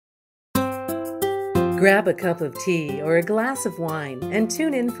Grab a cup of tea or a glass of wine and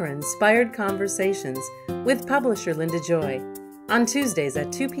tune in for Inspired Conversations with publisher Linda Joy. On Tuesdays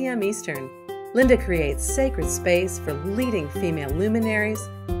at 2 p.m. Eastern, Linda creates sacred space for leading female luminaries,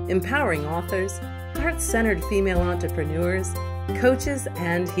 empowering authors, heart-centered female entrepreneurs, coaches,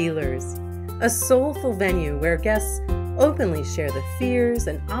 and healers. A soulful venue where guests openly share the fears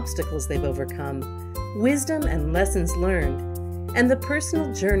and obstacles they've overcome, wisdom and lessons learned, and the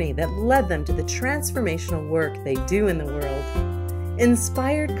personal journey that led them to the transformational work they do in the world.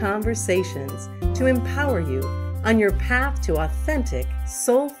 Inspired Conversations to empower you on your path to authentic,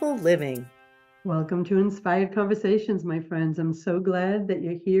 soulful living. Welcome to Inspired Conversations, my friends. I'm so glad that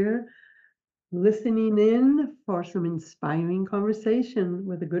you're here listening in for some inspiring conversation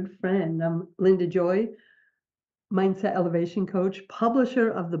with a good friend. I'm Linda Joy, Mindset Elevation Coach, publisher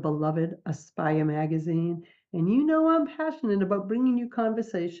of the beloved Aspire magazine. And you know I'm passionate about bringing you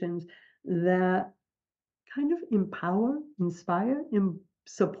conversations that kind of empower, inspire, and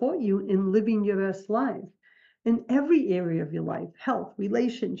support you in living your best life in every area of your life: health,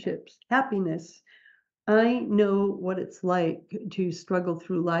 relationships, happiness. I know what it's like to struggle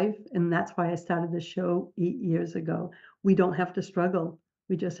through life, and that's why I started this show 8 years ago. We don't have to struggle.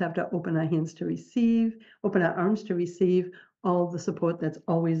 We just have to open our hands to receive, open our arms to receive all the support that's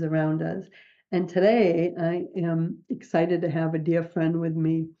always around us. And today I am excited to have a dear friend with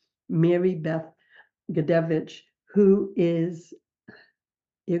me, Beth Gudewicz, who is,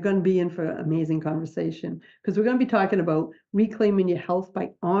 you're going to be in for an amazing conversation because we're going to be talking about reclaiming your health by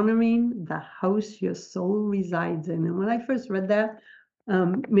honoring the house your soul resides in. And when I first read that,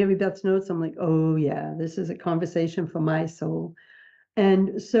 Mary Beth's notes, I'm like, oh yeah, this is a conversation for my soul.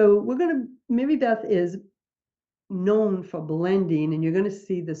 And so Mary Beth is known for blending, and you're going to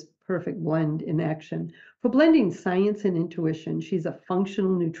see this perfect blend in action. For blending science and intuition, she's a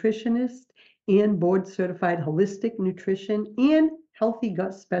functional nutritionist and board certified holistic nutrition and healthy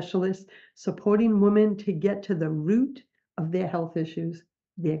gut specialist, supporting women to get to the root of their health issues,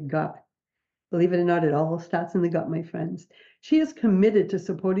 their gut. Believe it or not, it all starts in the gut, my friends. She is committed to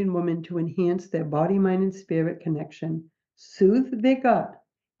supporting women to enhance their body, mind, and spirit connection, soothe their gut,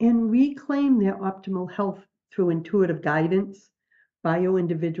 and reclaim their optimal health through intuitive guidance,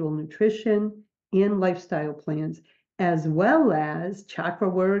 bio-individual nutrition, and lifestyle plans, as well as chakra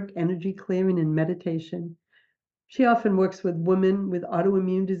work, energy clearing, and meditation. She often works with women with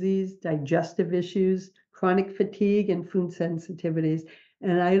autoimmune disease, digestive issues, chronic fatigue, and food sensitivities.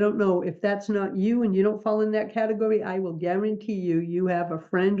 And I don't know if that's not you and you don't fall in that category, I will guarantee you have a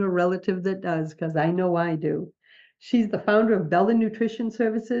friend or relative that does, because I know I do. She's the founder of Bella Nutrition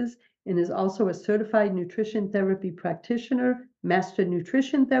Services and is also a certified nutrition therapy practitioner, master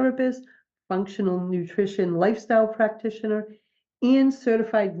nutrition therapist, functional nutrition lifestyle practitioner, and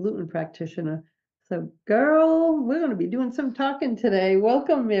certified gluten practitioner. So, girl, we're going to be doing some talking today.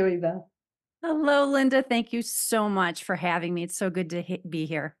 Welcome, Mary Beth. Hello, Linda. Thank you so much for having me. It's so good to be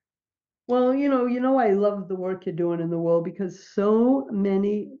here. Well, I love the work you're doing in the world because so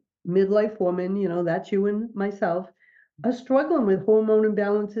many midlife women, that's you and myself, are struggling with hormone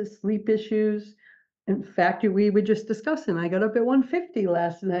imbalances, sleep issues. In fact, we were just discussing, I got up at 150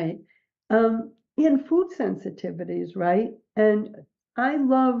 last night, and food sensitivities, right? And I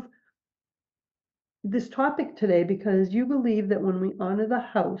love this topic today because you believe that when we honor the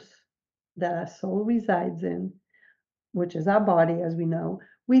house that our soul resides in, which is our body, as we know,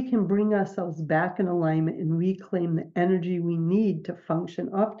 we can bring ourselves back in alignment and reclaim the energy we need to function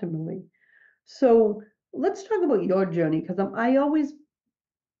optimally. So let's talk about your journey, because I always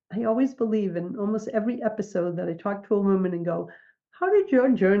believe in almost every episode that I talk to a woman and go, how did your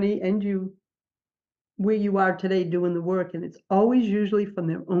journey end you where you are today doing the work? And it's always usually from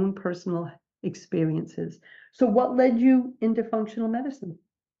their own personal experiences. So what led you into functional medicine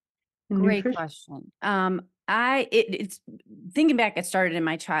and Great nutrition? question. It's thinking back, it started in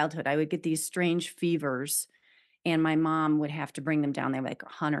my childhood. I would get these strange fevers and my mom would have to bring them down. They were like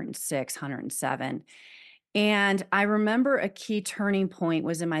 106, 107. And I remember a key turning point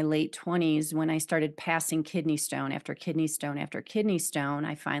was in my late 20s when I started passing kidney stone after kidney stone after kidney stone.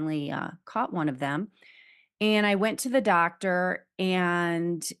 I finally caught one of them. And I went to the doctor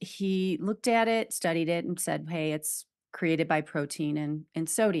and he looked at it, studied it, and said, hey, it's created by protein and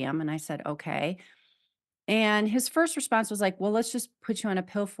sodium. And I said, okay. And his first response was like, well, let's just put you on a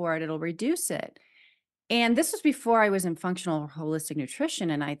pill for it. It'll reduce it. And this was before I was in functional holistic nutrition.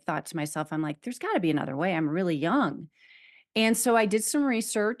 And I thought to myself, I'm like, there's got to be another way. I'm really young. And so I did some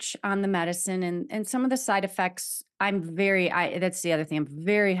research on the medicine and some of the side effects. That's the other thing. I'm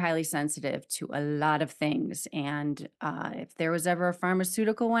very highly sensitive to a lot of things. And if there was ever a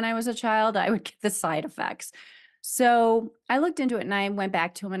pharmaceutical when I was a child, I would get the side effects. So I looked into it and I went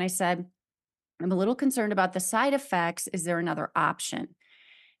back to him and I said, I'm a little concerned about the side effects. Is there another option?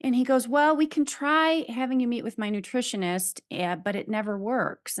 And he goes, well, we can try having you meet with my nutritionist, but it never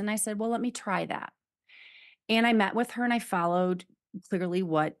works. And I said, well, let me try that. And I met with her and I followed clearly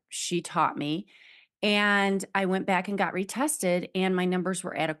what she taught me. And I went back and got retested, and my numbers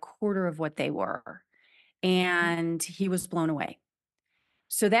were at a quarter of what they were. And he was blown away.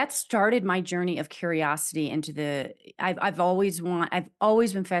 So that started my journey of curiosity into I've always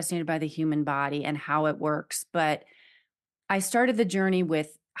been fascinated by the human body and how it works. But I started the journey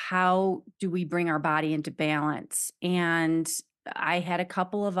with how do we bring our body into balance? And I had a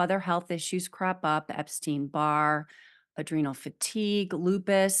couple of other health issues crop up, Epstein-Barr, adrenal fatigue,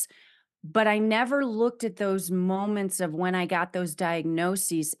 lupus, but I never looked at those moments of when I got those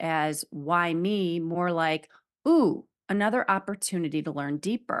diagnoses as why me, more like, ooh, another opportunity to learn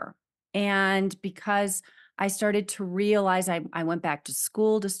deeper. And because I started to realize I went back to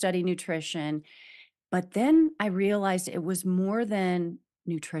school to study nutrition, but then I realized it was more than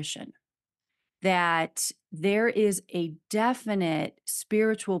nutrition, that there is a definite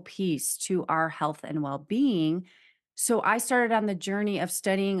spiritual piece to our health and well-being. So I started on the journey of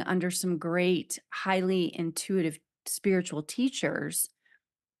studying under some great, highly intuitive spiritual teachers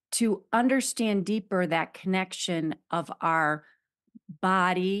to understand deeper that connection of our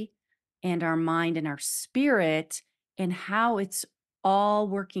body and our mind and our spirit and how it's all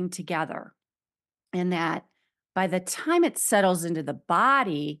working together. And that by the time it settles into the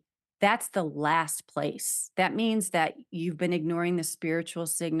body, that's the last place. That means that you've been ignoring the spiritual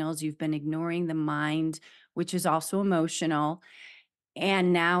signals, you've been ignoring the mind, which is also emotional.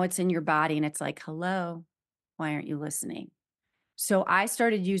 And now it's in your body and it's like, hello, why aren't you listening? So I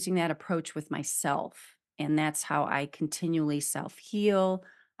started using that approach with myself. And that's how I continually self heal.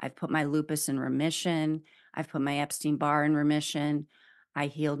 I've put my lupus in remission. I've put my Epstein-Barr in remission. I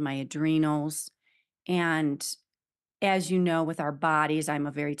healed my adrenals. And as you know, with our bodies, I'm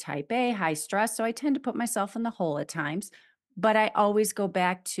a very type A, high stress. So I tend to put myself in the hole at times. But I always go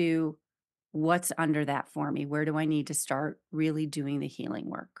back to what's under that for me. Where do I need to start really doing the healing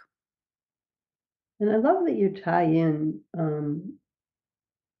work? And I love that you tie in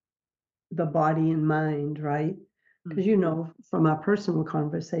the body and mind, right? Because you know from our personal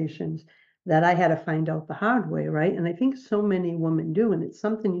conversations that I had to find out the hard way, right? And I think so many women do. And it's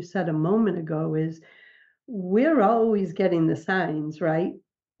something you said a moment ago is we're always getting the signs, right?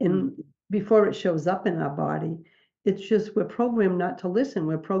 And before it shows up in our body, it's just we're programmed not to listen.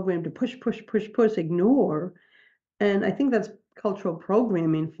 We're programmed to push, push, push, push, ignore. And I think that's cultural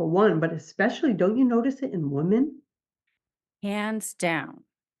programming for one, but especially, don't you notice it in women? Hands down.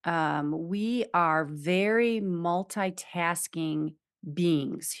 We are very multitasking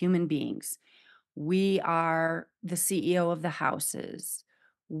beings, human beings. We are the CEO of the houses.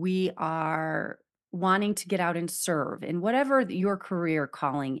 We are wanting to get out and serve in whatever your career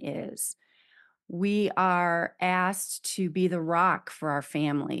calling is. We are asked to be the rock for our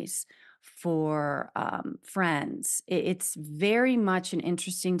families, for friends. It's very much an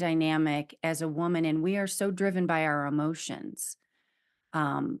interesting dynamic as a woman, and we are so driven by our emotions.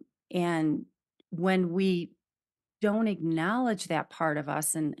 Um, and when we don't acknowledge that part of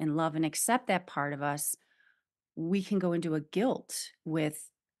us and love and accept that part of us, we can go into a guilt with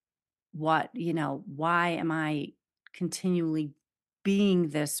why am I continually being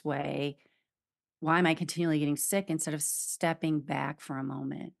this way? Why am I continually getting sick instead of stepping back for a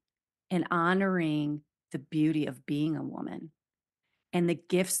moment and honoring the beauty of being a woman and the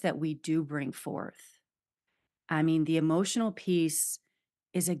gifts that we do bring forth? I mean, the emotional piece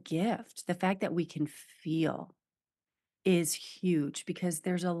is a gift. The fact that we can feel is huge because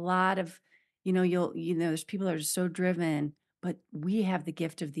there's a lot of, there's people that are so driven, but we have the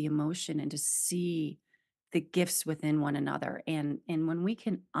gift of the emotion and to see the gifts within one another. And when we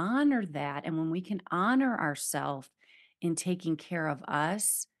can honor that and when we can honor ourselves in taking care of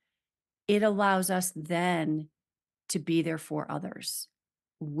us, it allows us then to be there for others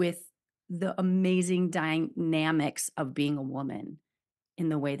with the amazing dynamics of being a woman in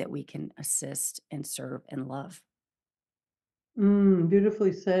the way that we can assist and serve and love.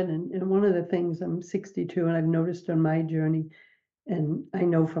 Beautifully said. And one of the things, I'm 62 and I've noticed on my journey, and I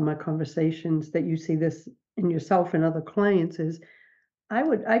know from our conversations that you see this in yourself and other clients, is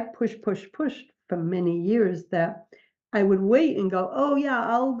I push, push, push for many years that I would wait and go, oh yeah,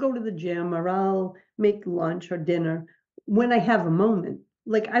 I'll go to the gym or I'll make lunch or dinner when I have a moment,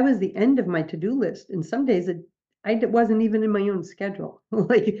 like I was the end of my to-do list, and some days wasn't even in my own schedule.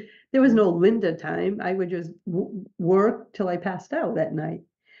 Like there was no Linda time. I would just work till I passed out at night.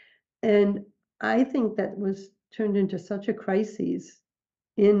 And I think that was turned into such a crisis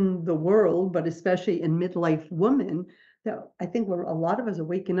in the world, but especially in midlife women, that I think a lot of us are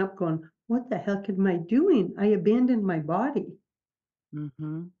waking up going, what the heck am I doing? I abandoned my body.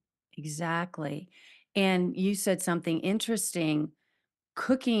 Mm-hmm. Exactly. And you said something interesting.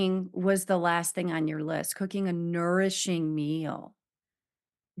 Cooking was the last thing on your list, cooking a nourishing meal.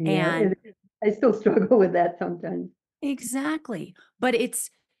 Yeah, And I still struggle with that sometimes. exactly. But it's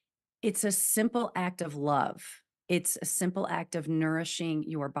a simple act of love. It's a simple act of nourishing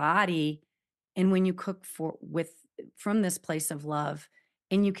your body. And when you cook from this place of love,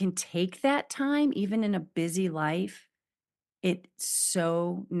 and you can take that time, even in a busy life, it's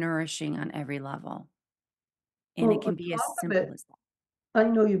so nourishing on every level. And it Well, on can be as top of simple it, as that. I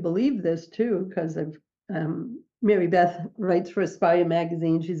know you believe this too, because of Mary Beth writes for Aspire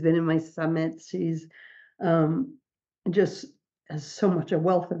magazine. She's been in my summits. She's um, just has so much a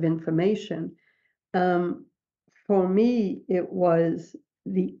wealth of information. Um, for me, it was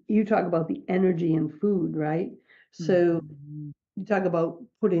you talk about the energy in food, right? So Mhm. you talk about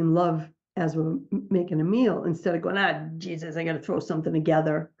putting love as we're making a meal instead of going, Jesus, I got to throw something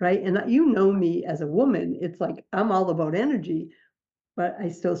together, right? And you know me as a woman, it's like I'm all about energy, but I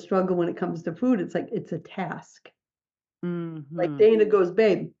still struggle when it comes to food. It's like it's a task. Like Mhm. Dana goes,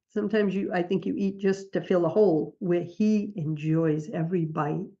 babe, sometimes I think you eat just to fill a hole, where he enjoys every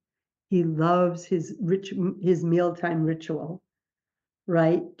bite. He loves his mealtime ritual,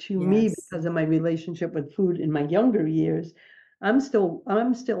 right? To me, Yes. because of my relationship with food in my younger years, I'm still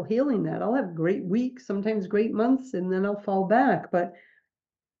healing that. I'll have great weeks, sometimes great months, and then I'll fall back. But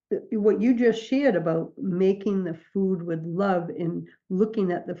what you just shared about making the food with love and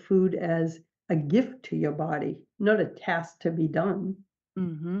looking at the food as a gift to your body, not a task to be done.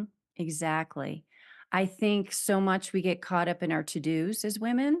 Mhm. Exactly. I think so much we get caught up in our to-dos as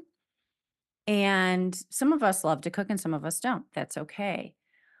women, and some of us love to cook and some of us don't. That's okay.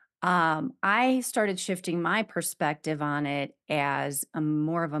 I started shifting my perspective on it as a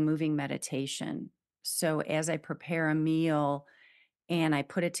more of a moving meditation. So as I prepare a meal and I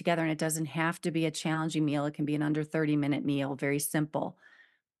put it together, and it doesn't have to be a challenging meal, it can be an under 30-minute meal, very simple.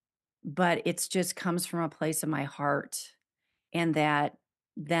 But it's just comes from a place of my heart. And that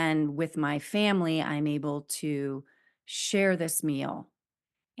then with my family, I'm able to share this meal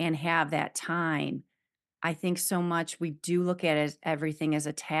and have that time. I think so much we do look at it as everything as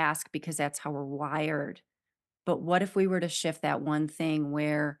a task because that's how we're wired. But what if we were to shift that one thing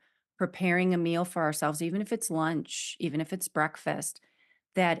where preparing a meal for ourselves, even if it's lunch, even if it's breakfast,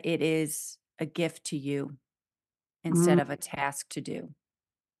 that it is a gift to you instead Mm, of a task to do?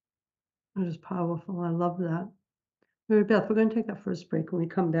 that is powerful. I love that. Mary Beth, we're going to take our first break. When we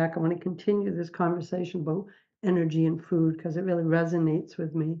come back, I want to continue this conversation about energy and food because it really resonates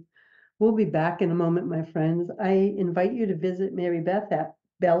with me. We'll be back in a moment, my friends. I invite you to visit Mary Beth at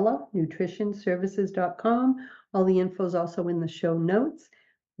bellanutritionservices.com. All the info is also in the show notes.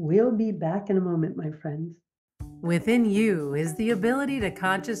 We'll be back in a moment, my friends. Within you is the ability to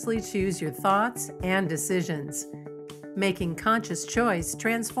consciously choose your thoughts and decisions. Making conscious choice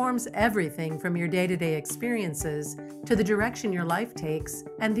transforms everything from your day-to-day experiences to the direction your life takes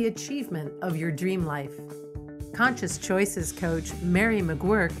and the achievement of your dream life. Conscious Choices coach Mary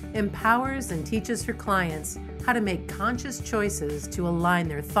McGuirk empowers and teaches her clients how to make conscious choices to align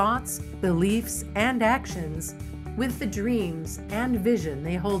their thoughts, beliefs, and actions with the dreams and vision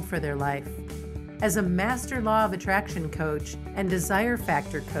they hold for their life. As a master law of attraction coach and desire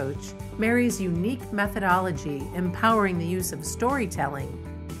factor coach, Mary's unique methodology empowering the use of storytelling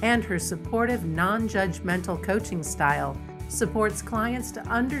and her supportive, non-judgmental coaching style supports clients to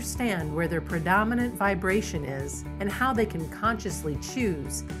understand where their predominant vibration is and how they can consciously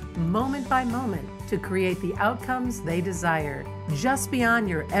choose, moment by moment, to create the outcomes they desire. Just beyond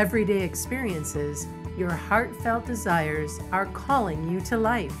your everyday experiences, your heartfelt desires are calling you to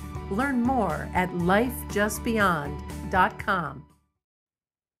life. Learn more at lifejustbeyond.com.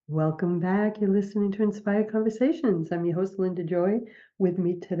 Welcome back. You're listening to Inspired Conversations. I'm your host, Linda Joy. With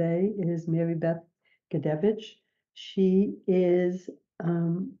me today is Mary Beth Gudewicz. She is,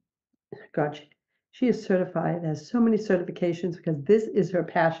 she is certified, has so many certifications because this is her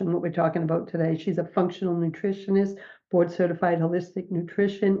passion, what we're talking about today. She's a functional nutritionist, board certified holistic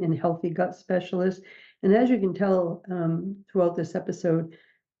nutrition and healthy gut specialist. And as you can tell throughout this episode,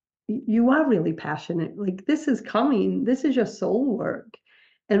 you are really passionate. Like this is coming, this is your soul work.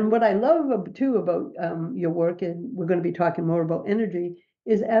 And what I love too about your work, and we're going to be talking more about energy,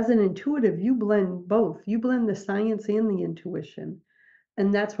 is as an intuitive, you blend both. You blend the science and the intuition.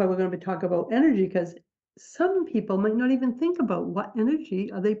 And that's why we're going to be talking about energy, because some people might not even think about what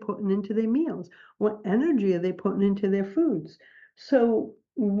energy are they putting into their meals? What energy are they putting into their foods? So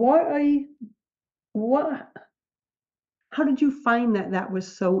what how did you find that that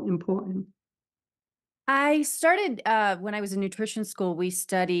was so important? I started when I was in nutrition school, we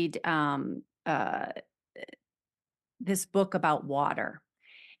studied this book about water.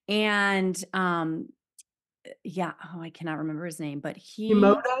 And yeah, oh, I cannot remember his name, but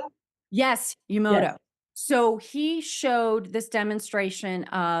Emoto? yes, Yes. Yumoto. So he showed this demonstration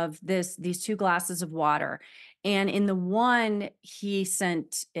of these two glasses of water. And in the one, he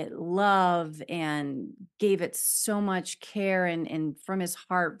sent it love and gave it so much care and from his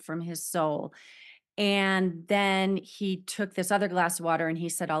heart, from his soul. And then he took this other glass of water and he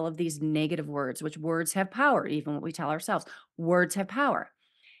said all of these negative words, which words have power, even what we tell ourselves. Words have power.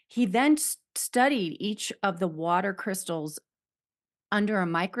 He then studied each of the water crystals under a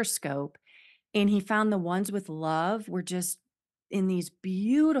microscope, and he found the ones with love were just in these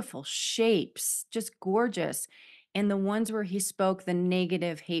beautiful shapes, just gorgeous. And the ones where he spoke the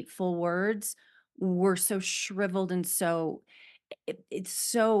negative, hateful words were so shriveled and so it's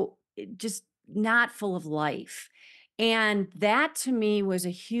so just not full of life. And that to me was a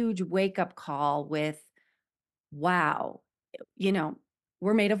huge wake up call with, wow, you know,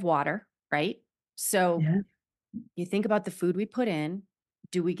 we're made of water, right? So Yeah. you think about the food we put in.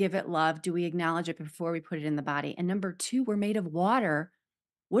 Do we give it love? Do we acknowledge it before we put it in the body? And number two, we're made of water.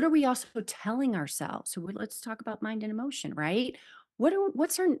 What are we also telling ourselves? So let's talk about mind and emotion, right?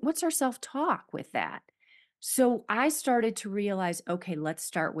 What's our self-talk with that? So I started to realize, okay, let's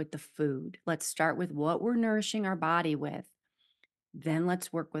start with the food. Let's start with what we're nourishing our body with. Then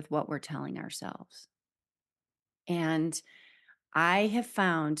let's work with what we're telling ourselves. And I have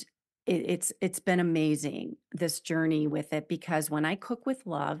found it's been amazing, this journey with it, because when I cook with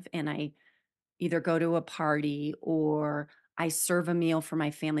love and I either go to a party or I serve a meal for my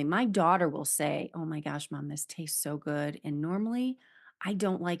family, my daughter will say, "Oh my gosh, mom, this tastes so good." And normally I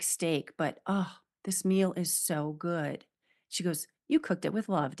don't like steak, but oh, this meal is so good. She goes, "You cooked it with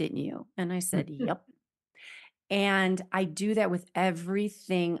love, didn't you?" And I said, "Yep." And I do that with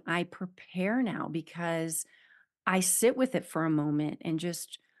everything I prepare now because I sit with it for a moment and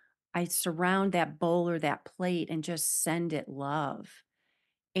just I surround that bowl or that plate and just send it love.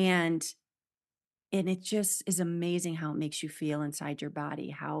 And it just is amazing how it makes you feel inside your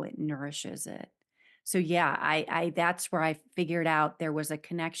body, how it nourishes it. So yeah, I that's where I figured out there was a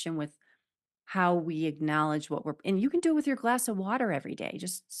connection with how we acknowledge what we're and you can do it with your glass of water every day.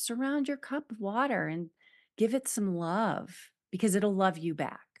 Just surround your cup of water and give it some love because it'll love you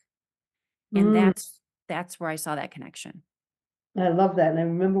back. And Mm, that's where I saw that connection. I love that. And I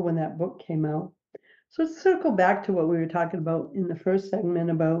remember when that book came out. So let's circle back to what we were talking about in the first segment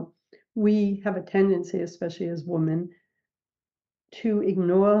about we have a tendency, especially as women, to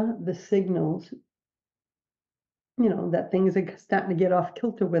ignore the signals, that things are starting to get off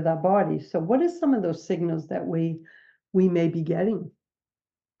kilter with our bodies. So what are some of those signals that we may be getting?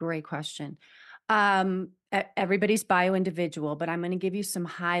 Great question. Everybody's bio individual, but I'm going to give you some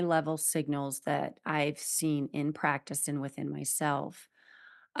high level signals that I've seen in practice and within myself.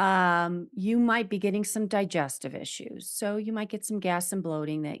 You might be getting some digestive issues. So you might get some gas and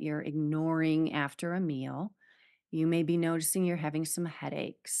bloating that you're ignoring after a meal. You may be noticing you're having some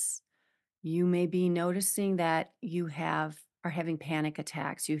headaches. You may be noticing that are having panic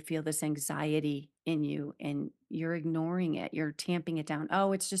attacks. You feel this anxiety in you and you're ignoring it. You're tamping it down.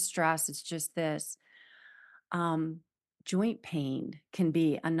 Oh, it's just stress. It's just this. Um, Joint pain can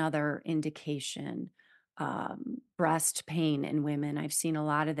be another indication. Breast pain in women. I've seen a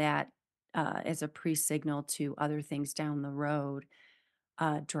lot of that as a pre-signal to other things down the road.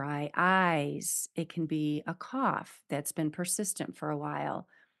 Dry eyes. It can be a cough that's been persistent for a while.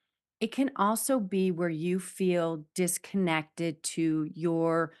 It can also be where you feel disconnected to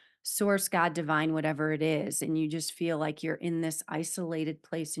your source, God, divine, whatever it is, and you just feel like you're in this isolated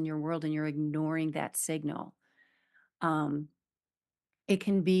place in your world and you're ignoring that signal. Um, it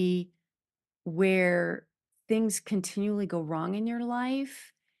can be where things continually go wrong in your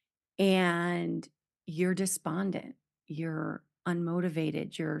life and you're despondent, you're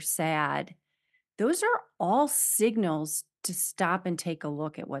unmotivated, you're sad. Those are all signals to stop and take a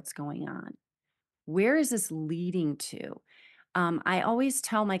look at what's going on. Where is this leading to? I always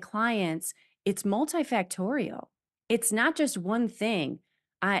tell my clients it's multifactorial. It's not just one thing.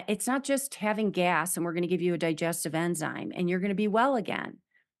 It's not just having gas and we're going to give you a digestive enzyme and you're going to be well again.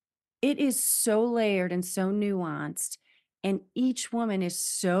 It is so layered and so nuanced, and each woman is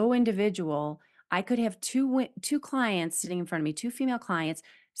so individual. I could have two clients sitting in front of me, two female clients,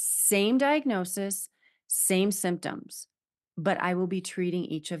 same diagnosis, same symptoms, but I will be treating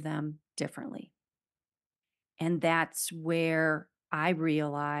each of them differently. And that's where I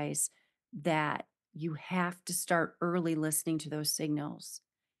realize that you have to start early listening to those signals.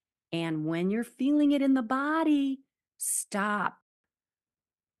 And when you're feeling it in the body, stop.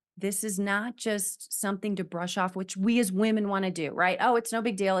 This is not just something to brush off, which we as women want to do, right? Oh, it's no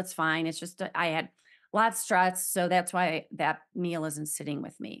big deal. It's fine. It's just I had lots of stress. So that's why that meal isn't sitting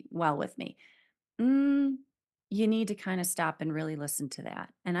with me. Mm, you need to kind of stop and really listen to that.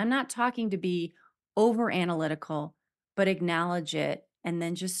 And I'm not talking to be over analytical, but acknowledge it and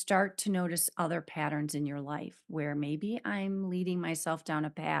then just start to notice other patterns in your life where maybe I'm leading myself down a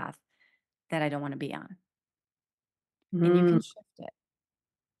path that I don't want to be on. And you Mm. can shift it.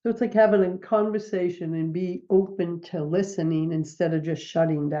 So it's like having a conversation and be open to listening instead of just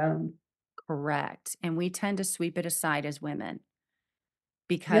shutting down. Correct. And we tend to sweep it aside as women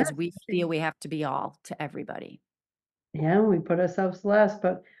Yes, because we feel we have to be all to everybody. yeah, we put ourselves last,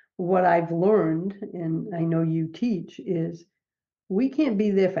 but what I've learned, and I know you teach, is we can't be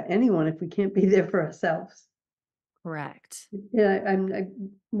there for anyone if we can't be there for ourselves. Correct. Yeah, I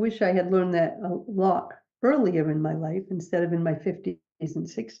wish I had learned that a lot earlier in my life instead of in my 50s and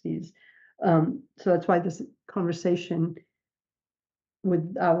 60s. So that's why this conversation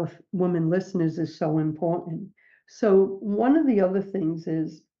with our women listeners is so important. So one of the other things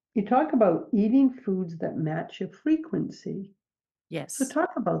is you talk about eating foods that match your frequency. So Yes.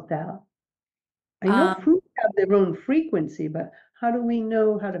 talk about that. I know Um, foods have their own frequency, but how do we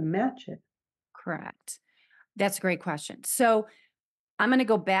know how to match it? correct. That's a great question. So I'm going to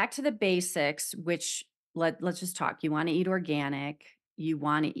go back to the basics, which let's just talk. You want to eat organic. You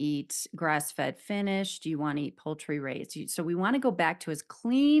want to eat grass fed finished. You want to eat poultry raised. So we want to go back to as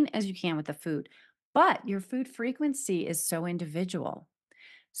clean as you can with the food. But your food frequency is so individual.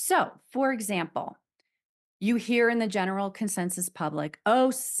 So, for example, you hear in the general consensus public, oh,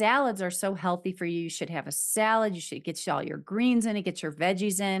 salads are so healthy for you. You should have a salad. You should get all your greens in it, get your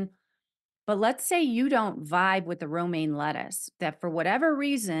veggies in. But let's say you don't vibe with the romaine lettuce, that for whatever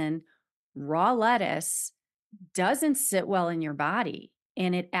reason, raw lettuce doesn't sit well in your body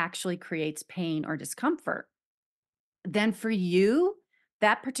and it actually creates pain or discomfort. Then for you,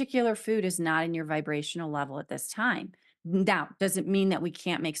 that particular food is not in your vibrational level at this time. Now, does it mean that we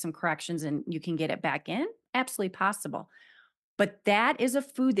can't make some corrections and you can get it back in? Absolutely possible. But that is a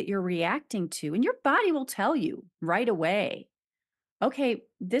food that you're reacting to, and your body will tell you right away, okay,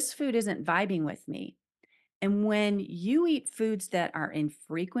 this food isn't vibing with me. And when you eat foods that are in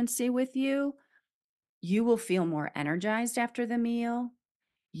frequency with you, you will feel more energized after the meal.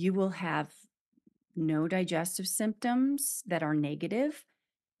 You will have no digestive symptoms that are negative.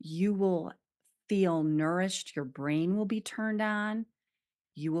 You will feel nourished. Your brain will be turned on.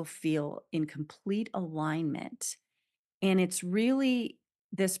 You will feel in complete alignment. And it's really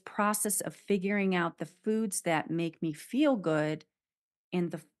this process of figuring out the foods that make me feel good and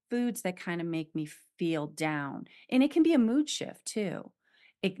the foods that kind of make me feel down. And it can be a mood shift too.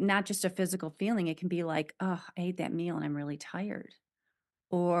 It not just a physical feeling. It can be like, oh, I ate that meal and I'm really tired.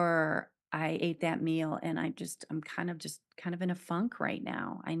 Or I ate that meal and I'm kind of in a funk right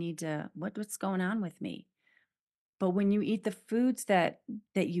now. I need to what's going on with me? But when you eat the foods that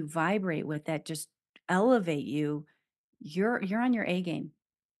you vibrate with that just elevate you, you're on your A game.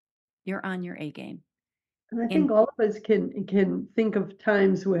 You're on your A game. And I And think all of us can think of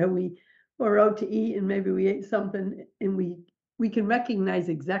times where we were out to eat and maybe we ate something and we can recognize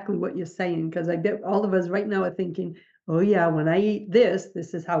exactly what you're saying because I bet all of us right now are thinking, oh yeah, when I eat this,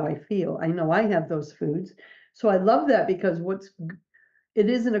 this is how I feel. I know I have those foods. So I love that because it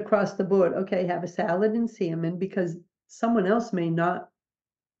isn't across the board. Okay, have a salad and salmon because someone else may not,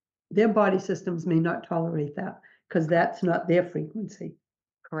 their body systems may not tolerate that because that's not their frequency.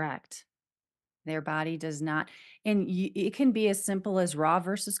 correct. Their body does not. And it can be as simple as raw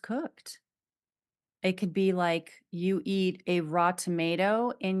versus cooked. It could be like you eat a raw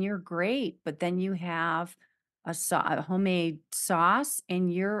tomato and you're great, but then you have a homemade sauce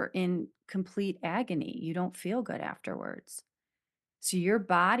and you're in complete agony. You don't feel good afterwards. So your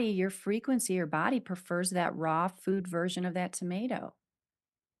body, your frequency, your body prefers that raw food version of that tomato.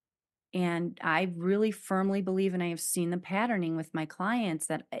 And I really firmly believe, and I have seen the patterning with my clients,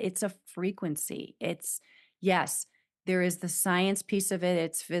 that it's a frequency. It's, yes, there is the science piece of it.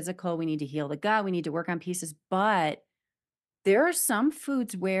 It's physical. We need to heal the gut. We need to work on pieces. But there are some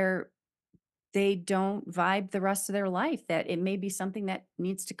foods where they don't vibe the rest of their life, that it may be something that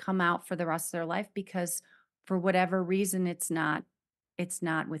needs to come out for the rest of their life because for whatever reason it's not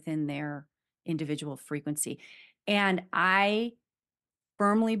within their individual frequency. And I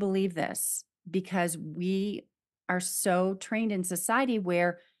firmly believe this because we are so trained in society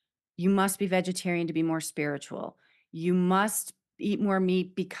where you must be vegetarian to be more spiritual. You must eat more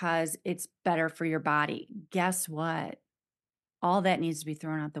meat because it's better for your body. Guess what? All that needs to be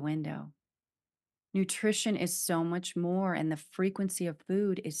thrown out the window. Nutrition is so much more, and the frequency of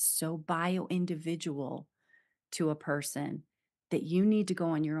food is so bio-individual to a person that you need to go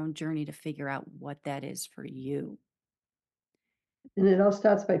on your own journey to figure out what that is for you. And it all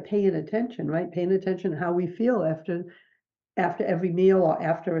starts by paying attention, right? Paying attention to how we feel after every meal or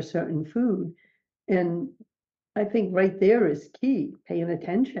after a certain food. And I think right there is key, paying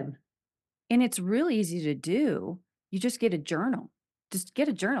attention. And it's really easy to do. You just get a journal. Just get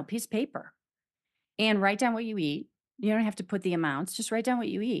a journal, piece of paper, and write down what you eat. You don't have to put the amounts, just write down what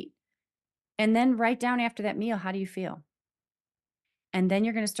you eat. And then write down after that meal, how do you feel? And then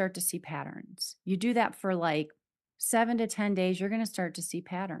you're going to start to see patterns. You do that for like 7 to 10 days, you're going to start to see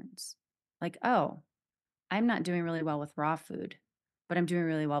patterns. Like, oh, I'm not doing really well with raw food, but I'm doing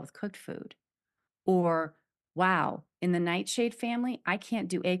really well with cooked food. Or, wow, in the nightshade family, I can't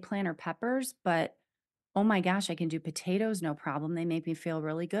do eggplant or peppers, but oh my gosh, I can do potatoes, no problem. They make me feel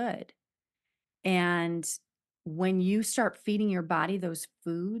really good. And when you start feeding your body those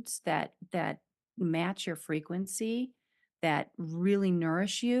foods that match your frequency, that really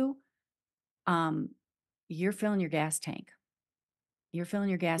nourish you, you're filling your gas tank. You're filling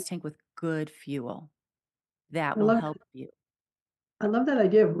your gas tank with good fuel that I will love help you. I love that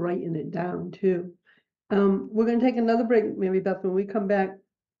idea of writing it down too. We're going to take another break, maybe Beth. When we come back,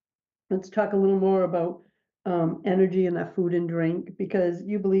 let's talk a little more about energy in our food and drink, because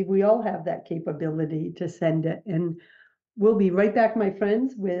you believe we all have that capability to send it. And we'll be right back, my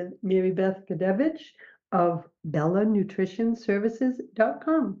friends, with Mary Beth Gudewicz of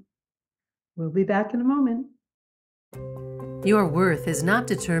BellaNutritionServices.com. We'll be back in a moment. Your worth is not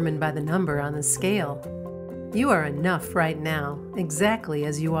determined by the number on the scale. You are enough right now, exactly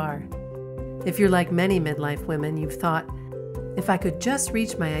as you are. If you're like many midlife women, you've thought, if I could just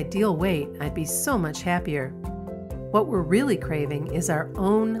reach my ideal weight, I'd be so much happier. What we're really craving is our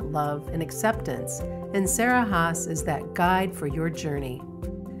own love and acceptance, and Sarah Haas is that guide for your journey.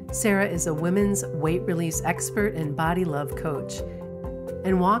 Sarah is a women's weight release expert and body love coach,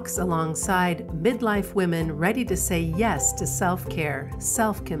 and walks alongside midlife women ready to say yes to self-care,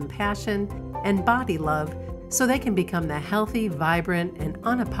 self-compassion, and body love so they can become the healthy, vibrant, and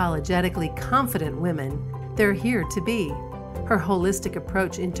unapologetically confident women they're here to be. Her holistic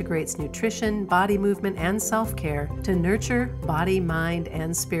approach integrates nutrition, body movement, and self-care to nurture body, mind,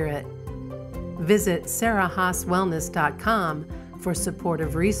 and spirit. Visit sarahhaaswellness.com for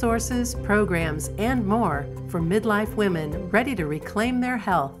supportive resources, programs, and more for midlife women ready to reclaim their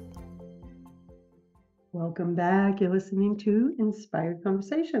health. Welcome back. You're listening to Inspired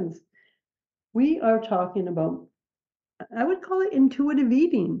Conversations. We are talking about, I would call it intuitive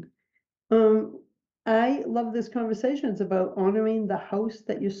eating. I love this conversation. It's about honoring the house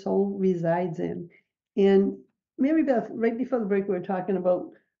that your soul resides in. And Mary Beth, right before the break, we were talking about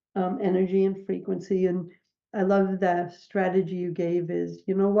energy and frequency. And I love the strategy you gave is,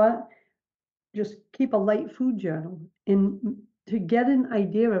 you know what? Just keep a light food journal and to get an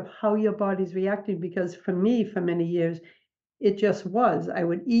idea of how your body's reacting. Because for me, for many years, it just was. I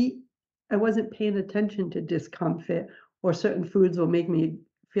would eat, I wasn't paying attention to discomfort, or certain foods will make me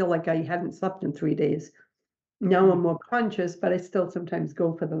feel like I hadn't slept in 3 days. Now I'm more conscious, but I still sometimes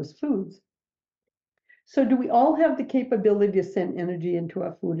go for those foods. So do we all have the capability to send energy into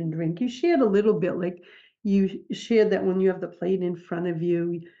our food and drink? You shared a little bit, like you shared that when you have the plate in front of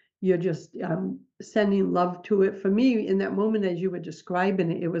you, you're just sending love to it. For me, in that moment, as you were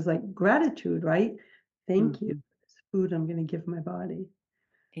describing it, it was like gratitude, right? Thank you for this food I'm going to give my body.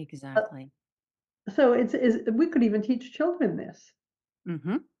 Exactly. So we could even teach children this.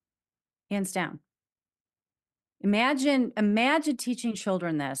 Hands down. Imagine teaching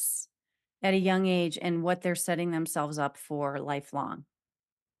children this at a young age and what they're setting themselves up for lifelong.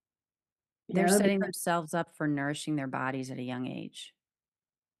 They're Yeah, setting themselves up for nourishing their bodies at a young age.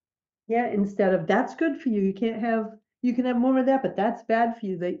 yeah, instead of that's good for you, you can have more of that, but that's bad for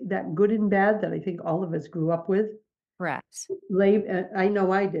you. That good and bad that I think all of us grew up with. Correct. I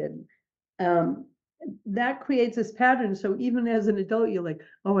know I did. That creates this pattern. So even as an adult, you're like,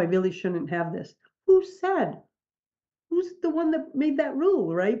 oh, I really shouldn't have this. Who said? Who's the one that made that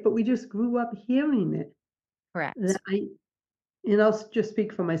rule, right? But we just grew up hearing it. Correct. and just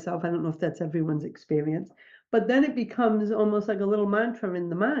speak for myself, I don't know if that's everyone's experience, but then it becomes almost like a little mantra in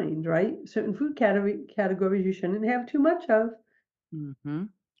the mind, right? Certain food categories you shouldn't have too much of. Hmm.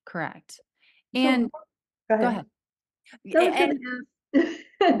 Correct. So, And go go ahead. ahead.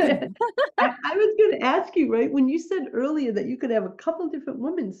 I was gonna ask, I was gonna ask you, right, when you said earlier that you could have a couple different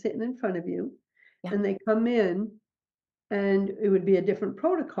women sitting in front of you, Yeah. and they come in, and it would be a different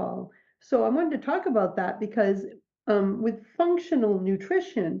protocol. So I wanted to talk about that because, with functional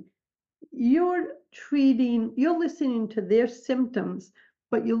nutrition, you're listening to their symptoms,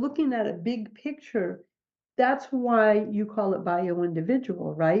 but you're looking at a big picture. That's why you call it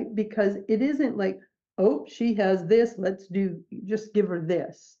bio-individual, right? Because it isn't like, oh, she has this, just give her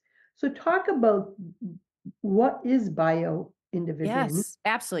this. So talk about what is bio-individual. Yes,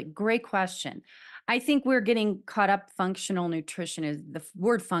 absolutely. Great question. I think we're getting caught up. Functional nutrition is the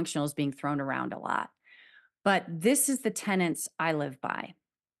word functional is being thrown around a lot, but this is the tenets I live by.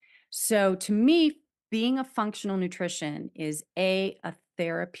 So to me, being a functional nutrition is a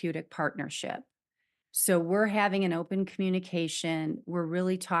therapeutic partnership. So we're having an open communication. We're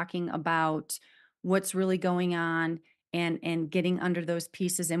really talking about what's really going on and getting under those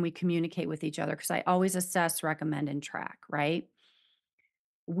pieces, and we communicate with each other because I always assess, recommend, and track, right?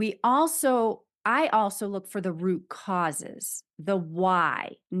 I also look for the root causes, the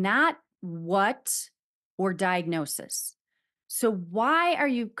why, not what or diagnosis. So why are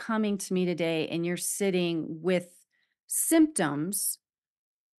you coming to me today and you're sitting with symptoms?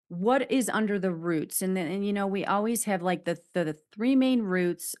 What is under the roots? And then, we always have like the three main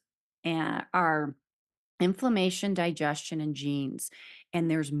roots are inflammation, digestion, and genes.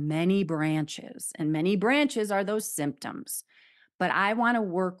 And there's many branches, and many branches are those symptoms. But I want to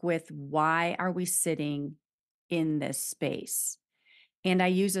work with why are we sitting in this space? And I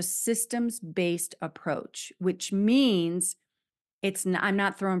use a systems-based approach, which means I'm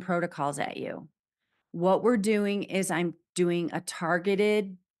not throwing protocols at you. What we're doing is I'm doing a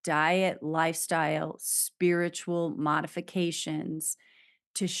targeted diet, lifestyle, spiritual modifications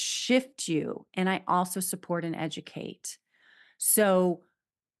to shift you. And I also support and educate. So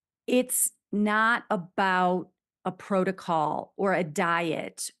it's not about a protocol or a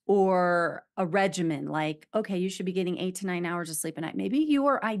diet or a regimen like, okay, you should be getting 8 to 9 hours of sleep a night. Maybe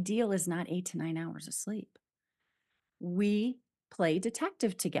your ideal is not 8 to 9 hours of sleep. We play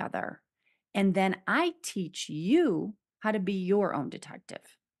detective together. And then I teach you how to be your own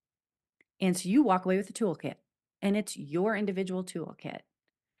detective. And so you walk away with a toolkit, and it's your individual toolkit.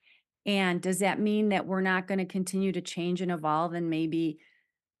 And does that mean that we're not going to continue to change and evolve and maybe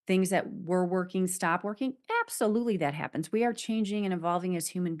things that were working stop working? Absolutely, that happens. We are changing and evolving as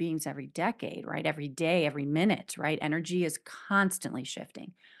human beings every decade, right? Every day, every minute, right? Energy is constantly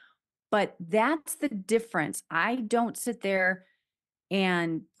shifting. But that's the difference. I don't sit there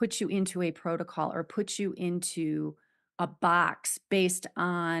and put you into a protocol or put you into a box based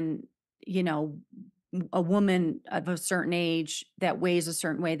on, you know, a woman of a certain age that weighs a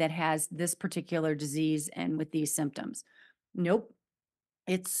certain way that has this particular disease and with these symptoms. Nope.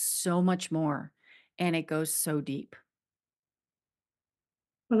 It's so much more, and it goes so deep.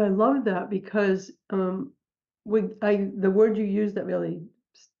 But I love that because the word you used that really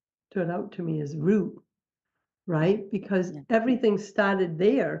stood out to me is root, right? Because Yeah. everything started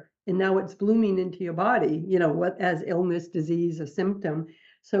there and now it's blooming into your body, what as illness, disease, a symptom.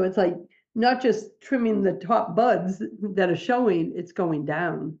 So it's like not just trimming the top buds that are showing, it's going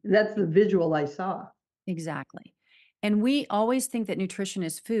down. That's the visual I saw. Exactly. And we always think that nutrition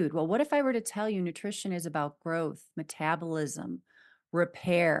is food. Well, what if I were to tell you nutrition is about growth, metabolism,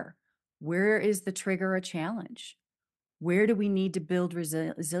 repair? Where is the trigger a challenge? Where do we need to build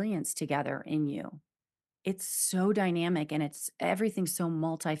resilience together in you? It's so dynamic and it's everything's so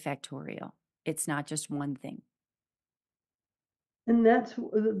multifactorial. It's not just one thing. And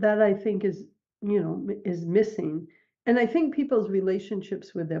that I think is missing. And I think people's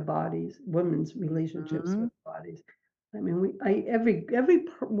relationships with their bodies, women's relationships Mhm. with bodies. I mean,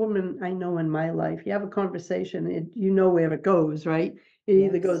 woman I know in my life, you have a conversation, you know where it goes, right? It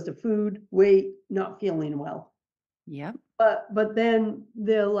either Yes. goes to food, weight, not feeling well. Yep. But then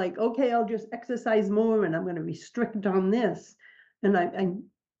they're like, okay, I'll just exercise more and I'm going to restrict on this. And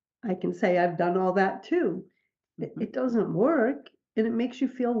I can say I've done all that too. Mhm. It doesn't work and it makes you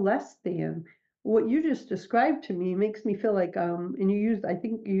feel less than. What you just described to me makes me feel like, and I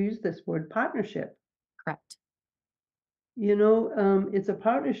think you used this word partnership. Correct. It's a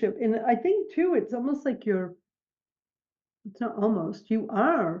partnership. And I think too, it's almost like it's not almost, you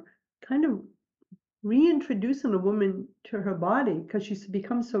are kind of reintroducing a woman to her body because she's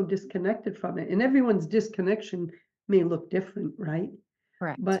become so disconnected from it. And everyone's disconnection may look different, right?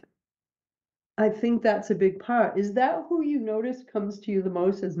 Correct. But I think that's a big part. Is that who you notice comes to you the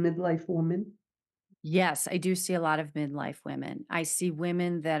most as midlife woman? Yes, I do see a lot of midlife women. I see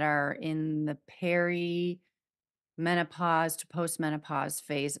women that are in the menopause to postmenopause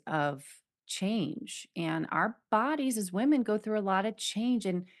phase of change. And our bodies as women go through a lot of change.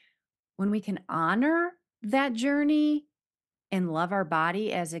 And when we can honor that journey and love our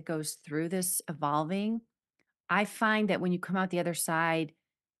body as it goes through this evolving, I find that when you come out the other side,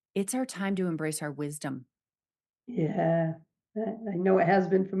 it's our time to embrace our wisdom. Yeah, I know it has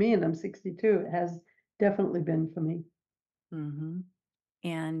been for me, and I'm 62. It has definitely been for me. Mhm.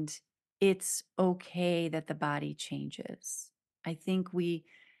 And it's okay that the body changes. I think we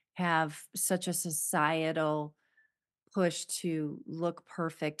have such a societal push to look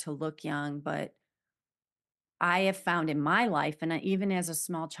perfect, to look young, but I have found in my life, and even as a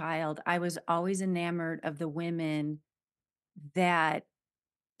small child, I was always enamored of the women that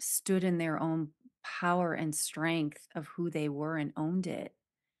stood in their own power and strength of who they were and owned it.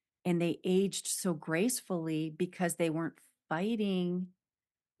 And they aged so gracefully because they weren't fighting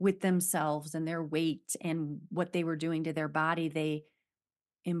with themselves and their weight and what they were doing to their body. They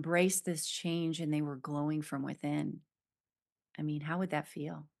embraced this change and they were glowing from within. I mean, how would that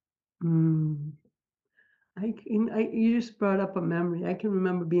feel? Mm. You just brought up a memory. I can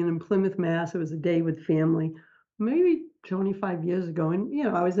remember being in Plymouth, Mass. It was a day with family, maybe 25 years ago. And,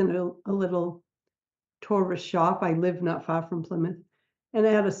 I was in a little tourist shop. I live not far from Plymouth. And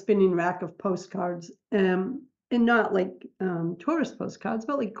I had a spinning rack of postcards, and not like tourist postcards,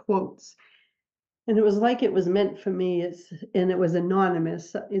 but like quotes. And it was like it was meant for me. And it was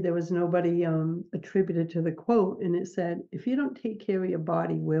anonymous. There was nobody attributed to the quote. And it said, "If you don't take care of your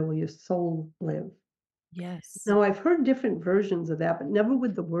body, where will your soul live?" Yes. Now I've heard different versions of that, but never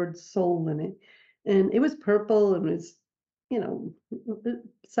with the word soul in it. And it was purple and it's, the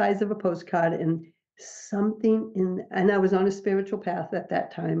size of a postcard and something and I was on a spiritual path at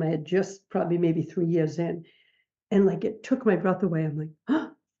that time. I had just probably maybe 3 years in. And like it took my breath away. I'm like,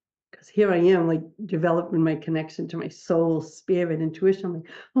 oh, because here I am, like developing my connection to my soul, spirit, intuition. I'm like,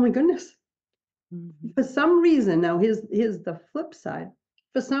 oh my goodness, Mhm. for some reason, now here's the flip side.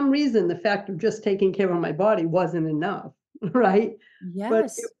 For some reason, the fact of just taking care of my body wasn't enough, right? But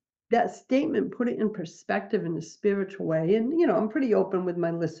Yes. that statement put it in perspective in a spiritual way. And, I'm pretty open with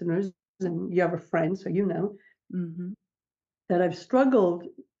my listeners, and you have a friend, so you know Mhm. that I've struggled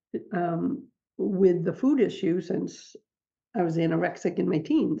um, with the food issue since I was anorexic in my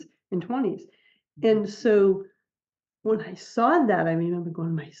teens and 20s. Mhm. And so when I saw that, I remember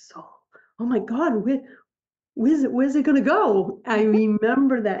going, my soul, oh my God, where's it gonna go? I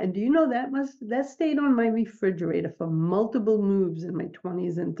remember that, and do you know that stayed on my refrigerator for multiple moves in my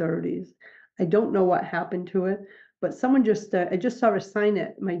 20s and 30s. I don't know what happened to it, but someone I just saw a sign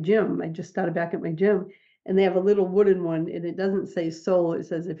at my gym. I just started back at my gym, and they have a little wooden one, and it doesn't say soul. It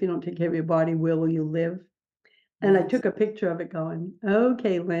says, "If you don't take care of your body, where will you live?" And I Yes. took a picture of it going,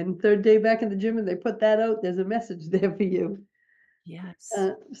 "Okay, Lynn, third day back in the gym, and they put that out. There's a message there for you." Yes.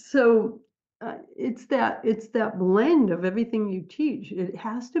 So it's that blend of everything you teach. It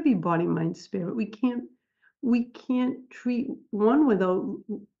has to be body, mind, spirit. We can't treat one without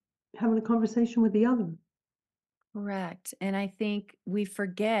having a conversation with the other. Correct. And I think we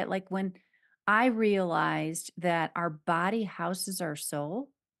forget, like when I realized that our body houses our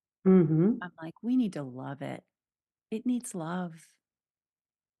soul, Mm-hmm. I'm like, we need to love it. It needs love.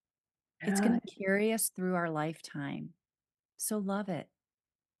 It's going Yeah, to carry us through our lifetime. So love it.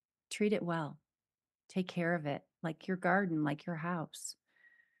 Treat it well. Take care of it like your garden, like your house.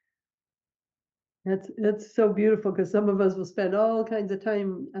 that's so beautiful because some of us will spend all kinds of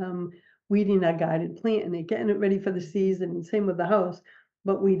time weeding our garden, planting it, getting it ready for the season, and same with the house,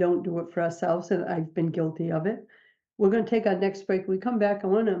 but we don't do it for ourselves, and I've been guilty of it. We're going to take our next break. When we come back, I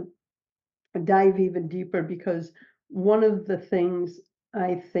want to dive even deeper because one of the things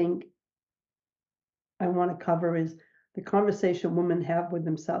I think I want to cover is the conversation women have with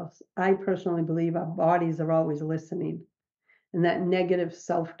themselves. I personally believe our bodies are always listening, and that negative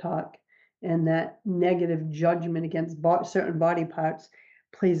self-talk and that negative judgment against certain body parts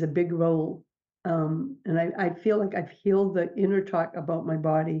plays a big role. And I feel like I've healed the inner talk about my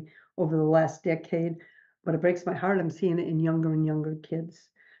body over the last decade, but it breaks my heart. I'm seeing it in younger and younger kids.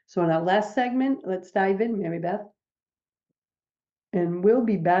 So in our last segment, let's dive in, Mary Beth. And we'll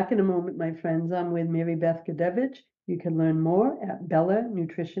be back in a moment, my friends. I'm with Mary Beth Gudewicz. You can learn more at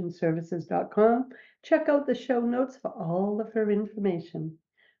bellanutritionservices.com. Check out the show notes for all of her information.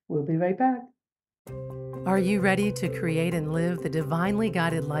 We'll be right back. Are you ready to create and live the divinely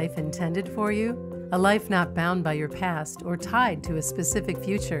guided life intended for you? A life not bound by your past or tied to a specific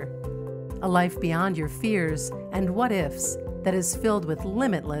future. A life beyond your fears and what-ifs that is filled with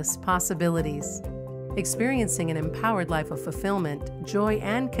limitless possibilities. Experiencing an empowered life of fulfillment, joy,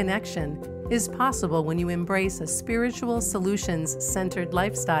 and connection is possible when you embrace a spiritual, solutions-centered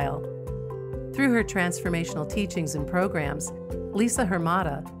lifestyle. Through her transformational teachings and programs, Lisa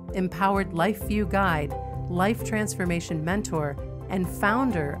Hermata, empowered Life View Guide, life transformation mentor, and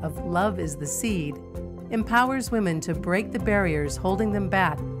founder of Love is the Seed, empowers women to break the barriers holding them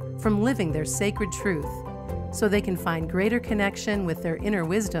back from living their sacred truth so they can find greater connection with their inner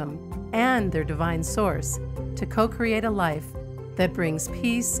wisdom and their divine source to co-create a life that brings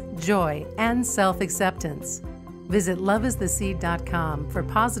peace, joy, and self-acceptance. Visit loveistheseed.com for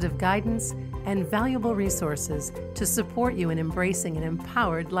positive guidance and valuable resources to support you in embracing an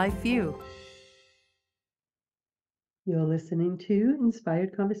empowered life view. You're listening to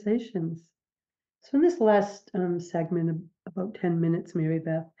Inspired Conversations. So in this last segment of about 10 minutes, Mary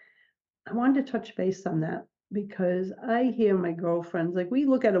Beth, I wanted to touch base on that because I hear my girlfriends, like we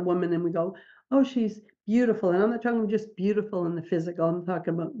look at a woman and we go, oh, she's beautiful. And I'm not talking just beautiful in the physical, I'm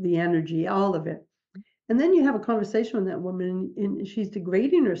talking about the energy, all of it. And then you have a conversation with that woman and she's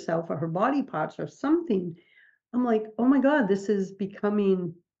degrading herself or her body parts or something. I'm like, oh my God, this is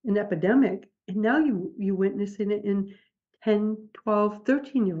becoming an epidemic. And now you witnessing it in 10, 12,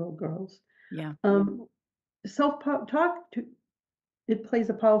 13-year-old girls. Yeah. Self-talk, it plays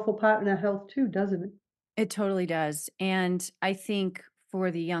a powerful part in our health too, doesn't it? It totally does. And I think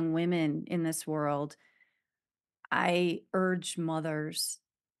for the young women in this world, I urge mothers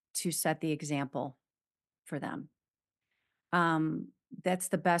to set the example for them. That's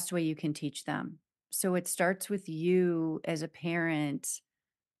the best way you can teach them. So it starts with you as a parent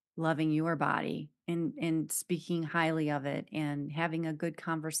loving your body and speaking highly of it and having a good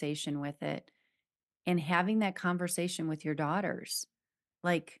conversation with it and having that conversation with your daughters.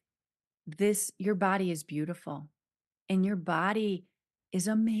 Like this, your body is beautiful and your body is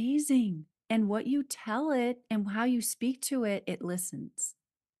amazing. And what you tell it and how you speak to it, it listens.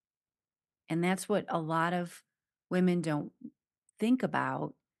 And that's what a lot of women don't think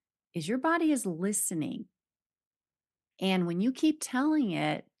about is your body is listening. And when you keep telling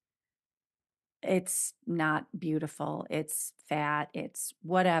it, it's not beautiful, it's fat, it's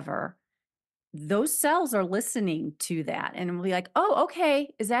whatever, those cells are listening to that and will be like, oh,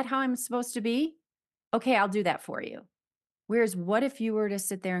 okay, is that how I'm supposed to be? Okay, I'll do that for you. Whereas what if you were to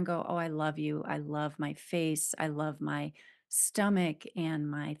sit there and go, oh, I love you. I love my face. I love my stomach and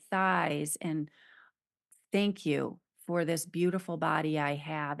my thighs. And thank you for this beautiful body I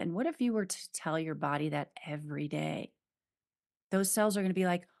have. And what if you were to tell your body that every day? Those cells are going to be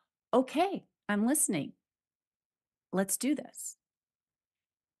like, okay, I'm listening. Let's do this.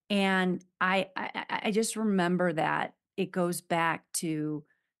 And I just remember that it goes back to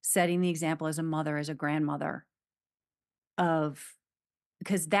setting the example as a mother, as a grandmother of,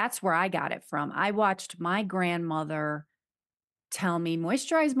 because that's where I got it from. I watched my grandmother tell me,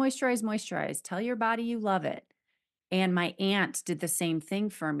 moisturize, moisturize, moisturize. Tell your body you love it. And my aunt did the same thing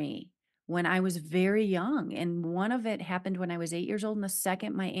for me when I was very young. And one of it happened when I was 8 years old. And the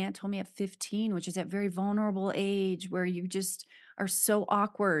second, my aunt told me at 15, which is that very vulnerable age where you just are so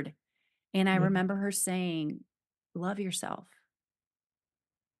awkward. And I Yeah. remember her saying, love yourself.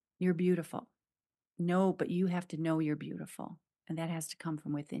 You're beautiful. No, but you have to know you're beautiful. And that has to come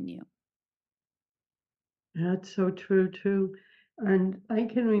from within you. That's so true too. And I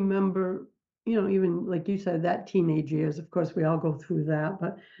can remember, even like you said, that teenage years, of course, we all go through that,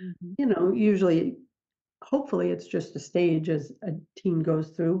 but Mhm. usually, hopefully it's just a stage as a teen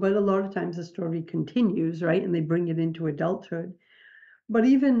goes through, but a lot of times the story continues, right? And they bring it into adulthood. But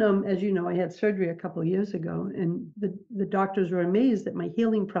even as you know, I had surgery a couple of years ago, and the doctors were amazed at my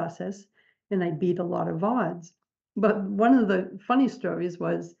healing process, and I beat a lot of odds. But one of the funny stories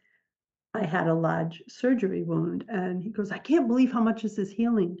was I had a large surgery wound, and he goes, I can't believe how much this is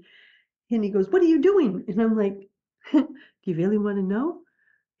healing. And he goes, what are you doing? And I'm like, do you really want to know?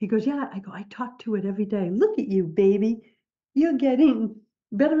 He goes, yeah. I go, I talk to it every day. Look at you, baby. You're getting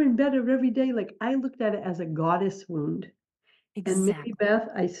better and better every day. Like I looked at it as a goddess wound. And Mary Exactly. Beth,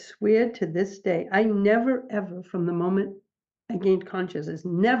 I swear to this day, I never, ever, from the moment I gained consciousness,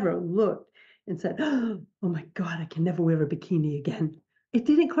 never looked and said, oh my God, I can never wear a bikini again. It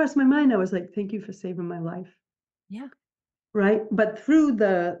didn't cross my mind. I was like, thank you for saving my life. Yeah. Right. But through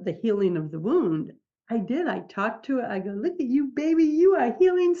the healing of the wound, I did. I talked to it. I go, look at you, baby. You are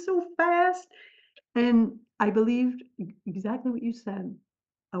healing so fast. And I believed exactly what you said.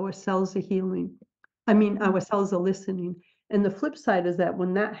 Our cells are healing. I mean, our cells are listening. And the flip side is that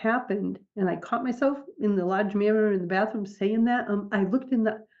when that happened, and I caught myself in the large mirror in the bathroom saying that, I looked in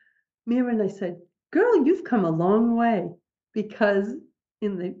the mirror and I said, "Girl, you've come a long way." Because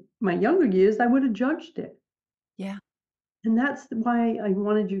in my younger years, I would have judged it. Yeah. And that's why I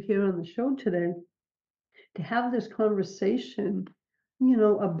wanted you here on the show today to have this conversation,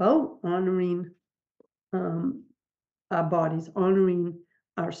 about honoring um, our bodies, honoring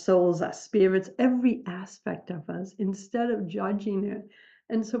our souls, our spirits, every aspect of us instead of judging it.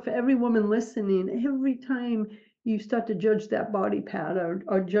 And so, for every woman listening, every time you start to judge that body pattern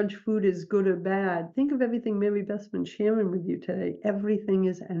or judge food as good or bad, think of everything Mary Beth's been sharing with you today. Everything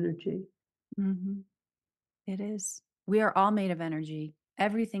is energy. Mhm. It is. We are all made of energy.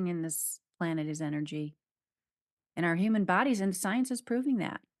 Everything in this planet is energy. And our human bodies, and science is proving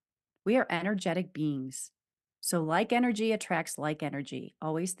that. We are energetic beings. So like energy attracts like energy.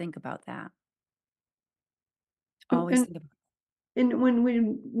 Always think about that. And, Always and think about And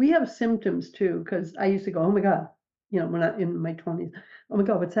when we have symptoms too, because I used to go, "Oh my God," when I in my 20s, "Oh my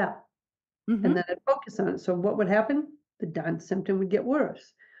God, what's that?" And Mhm. then I'd focus on it. So what would happen? The darn symptom would get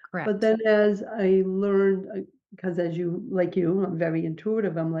worse. But Correct. then as I learned, because as like you, I'm very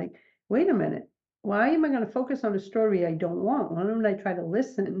intuitive. I'm like, wait a minute, why am I going to focus on a story I don't want? Why don't I try to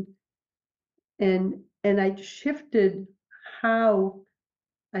listen? And I shifted how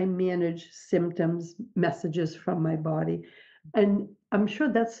I manage symptoms, messages from my body. And I'm sure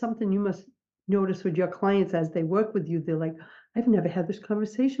that's something you must notice with your clients as they work with you. They're like, I've never had this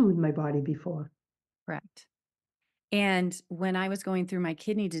conversation with my body before. Correct. And when I was going through my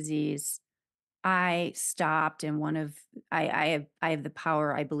kidney disease, I stopped, and I have the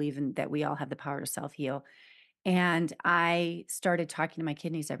power. I believe in that we all have the power to self-heal. And I started talking to my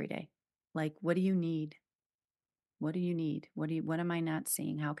kidneys every day. Like, what do you need? What do you need? What am I not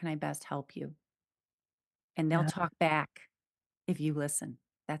seeing? How can I best help you? And they'll Yeah. talk back if you listen.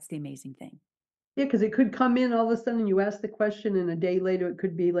 That's the amazing thing. Yeah, because it could come in all of a sudden, you ask the question, and a day later, it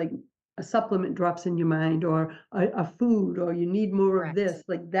could be like a supplement drops in your mind, or a food, or you need more of Correct. this.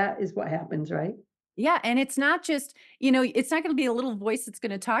 Like that is what happens, right? Yeah, and it's not just, it's not going to be a little voice that's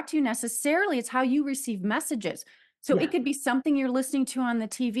going to talk to you necessarily. It's how you receive messages. So it Yeah. could be something you're listening to on the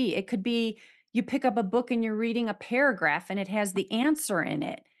TV. It could be you pick up a book and you're reading a paragraph and it has the answer in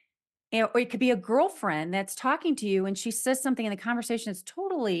it. Or it could be a girlfriend that's talking to you and she says something in the conversation that's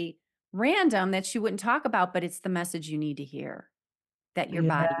totally random that she wouldn't talk about, but it's the message you need to hear, that your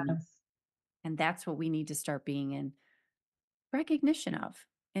body needs. Yes. And that's what we need to start being in recognition of,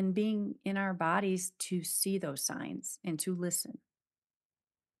 and being in our bodies to see those signs and to listen.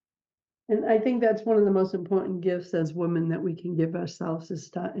 And I think that's one of the most important gifts as women that we can give ourselves is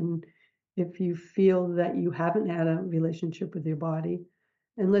start. And if you feel that you haven't had a relationship with your body,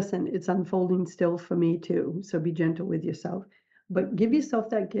 and listen, it's unfolding still for me too. So be gentle with yourself, but give yourself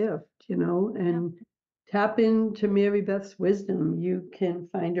that gift, Yeah. and tap into Mary Beth's wisdom. You can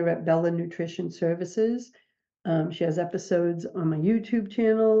find her at Bella Nutrition Services. She has episodes on my YouTube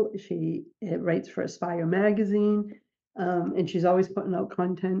channel. She writes for Aspire magazine, and she's always putting out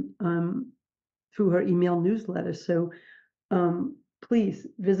content through her email newsletter. So please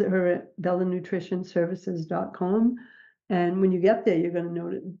visit her at bellanutritionservices.com. And when you get there, you're going to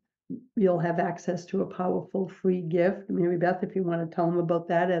know that you'll have access to a powerful free gift. Mary Beth, if you want to tell them about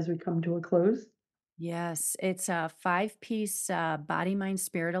that as we come to a close. Yes, it's a 5-piece body, mind,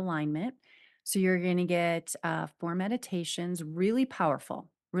 spirit alignment. So you're going to get 4 meditations, really powerful,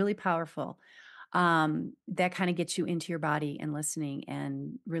 really powerful. That kind of gets you into your body and listening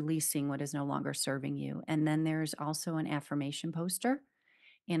and releasing what is no longer serving you. And then there's also an affirmation poster.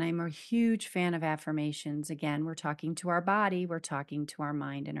 And I'm a huge fan of affirmations. Again, we're talking to our body, we're talking to our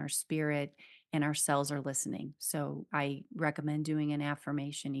mind and our spirit, and our cells are listening. So I recommend doing an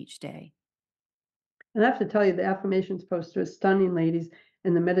affirmation each day. And I have to tell you, the affirmations poster is stunning, ladies,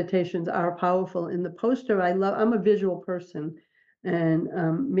 and the meditations are powerful. In the poster, I'm a visual person, and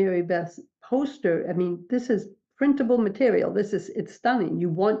Mary Beth's poster, I mean, this is printable material. It's stunning. You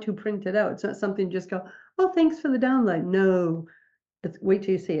want to print it out. It's not something just go, oh, thanks for the download. No, wait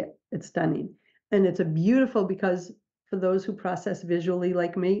till you see it. It's stunning. And it's a beautiful because for those who process visually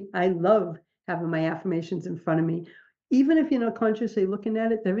like me, I love having my affirmations in front of me. Even if you're not consciously looking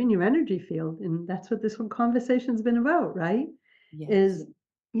at it, they're in your energy field. And that's what this whole conversation's been about, right? Yes. Is,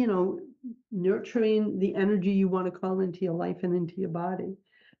 you know, nurturing the energy you want to call into your life and into your body.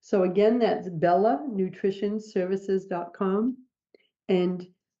 So again, that's bellanutritionservices.com. And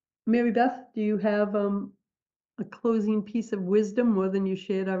Mary Beth, do you have a closing piece of wisdom more than you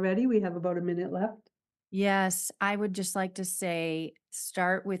shared already? We have about a minute left. Yes, I would just like to say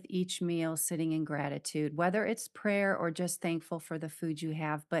Start with each meal sitting in gratitude, whether it's prayer or just thankful for the food you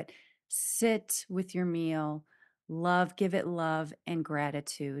have, but sit with your meal, give it love and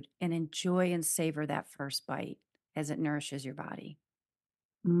gratitude, and enjoy and savor that first bite as it nourishes your body.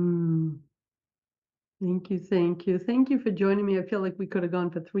 Mm. Thank you, thank you. Thank you for joining me. I feel like we could have gone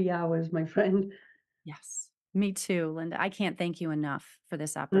for 3 hours, my friend. Yes, me too, Linda. I can't thank you enough for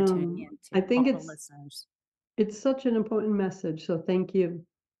this opportunity and I to all think the listeners. it's such an important message, so thank you.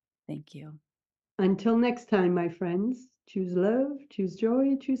 Thank you. Until next time, my friends, choose love, choose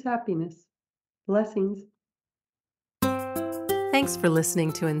joy, choose happiness. Blessings. Thanks for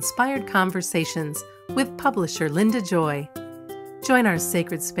listening to Inspired Conversations with publisher Linda Joy. Join our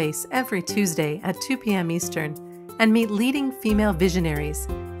sacred space every Tuesday at 2 p.m. Eastern and meet leading female visionaries,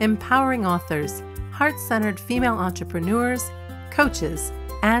 empowering authors, heart-centered female entrepreneurs, coaches,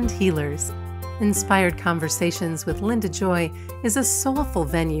 and healers. Inspired Conversations with Linda Joy is a soulful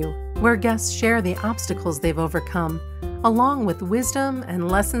venue where guests share the obstacles they've overcome, along with wisdom and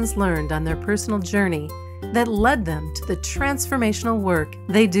lessons learned on their personal journey that led them to the transformational work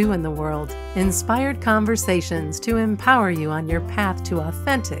they do in the world. Inspired Conversations to empower you on your path to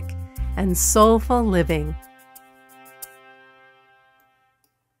authentic and soulful living.